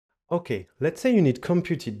Okay, let's say you need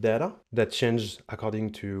computed data that changes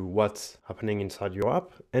according to what's happening inside your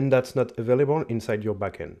app, and that's not available inside your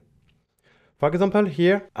backend. For example,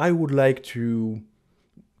 here, I would like to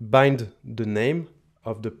bind the name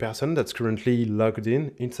of the person that's currently logged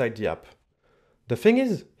in inside the app. The thing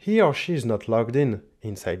is, he or she is not logged in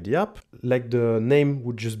inside the app, like the name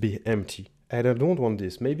would just be empty. And I don't want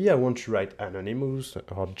this. Maybe I want to write anonymous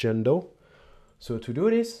or gendo. So to do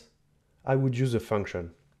this, I would use a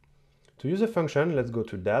function. To use a function, let's go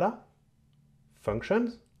to Data,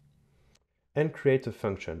 Functions, and create a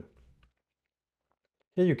function.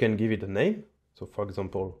 Here you can give it a name. So for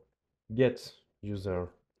example, get user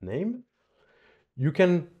name. You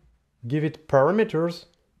can give it parameters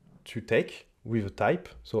to take with a type.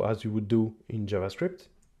 So as you would do in JavaScript.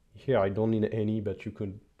 Here I don't need any, but you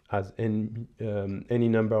could add any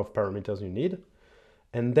number of parameters you need.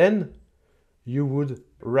 And then you would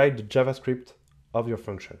write the JavaScript of your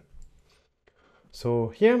function. So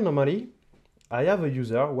here normally I have a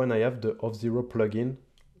user when I have the Auth0 plugin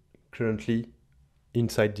currently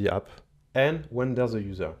inside the app and when there's a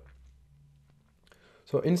user.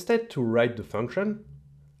 So instead to write the function,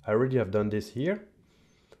 I already have done this here,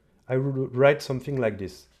 I would write something like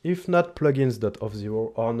this. If not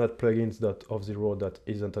plugins.auth0 or not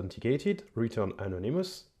plugins.auth0.is authenticated, return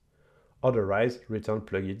anonymous. Otherwise, return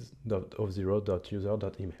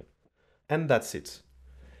plugins.auth0.user.email. And that's it.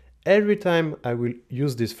 Every time I will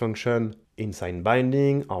use this function in sign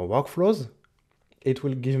binding or workflows, it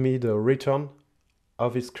will give me the return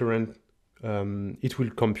of its current, it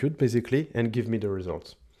will compute basically and give me the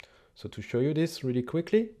results. So to show you this really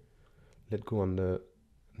quickly, let's go on the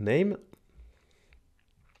name,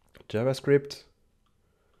 JavaScript,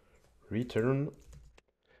 return,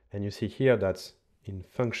 and you see here that in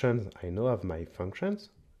functions, I now have my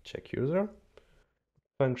functions, check user,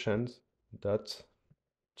 functions dot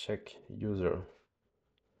check user.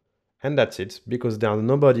 And that's it, because there's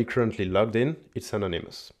nobody currently logged in, it's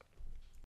anonymous.